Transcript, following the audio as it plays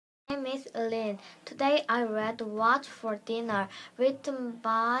name is Lynn. Today I read What for Dinner, written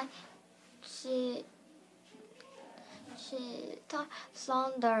by Siheung.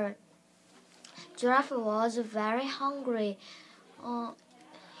 Giraffe was very hungry.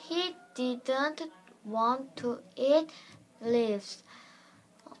 He didn't want to eat leaves.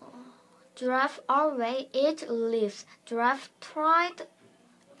 Giraffe always eats leaves. Giraffe tried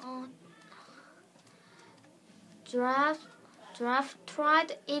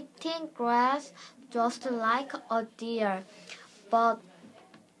eating grass just like a deer, but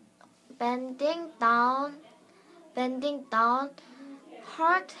bending down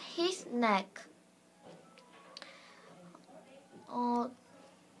hurt his neck.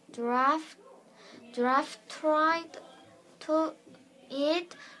 Giraffe tried to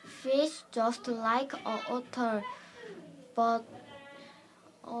eat fish just like a otter, but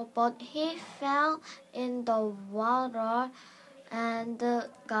he fell in the water and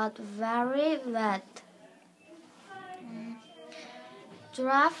got very wet.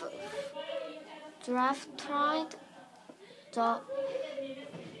 Giraffe tried to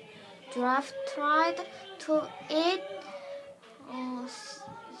eat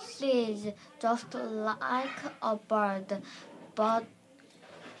seeds just like a bird, but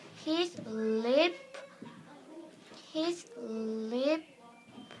his lip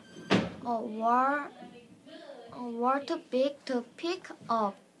were too big to pick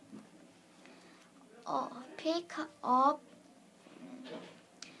up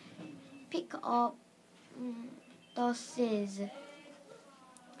the seeds.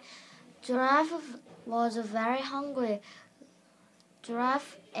 Giraffe was very hungry.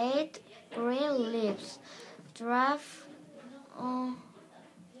 Giraffe ate green leaves.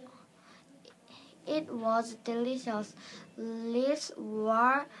 It was delicious. Leaves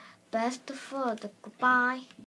were best food. Goodbye.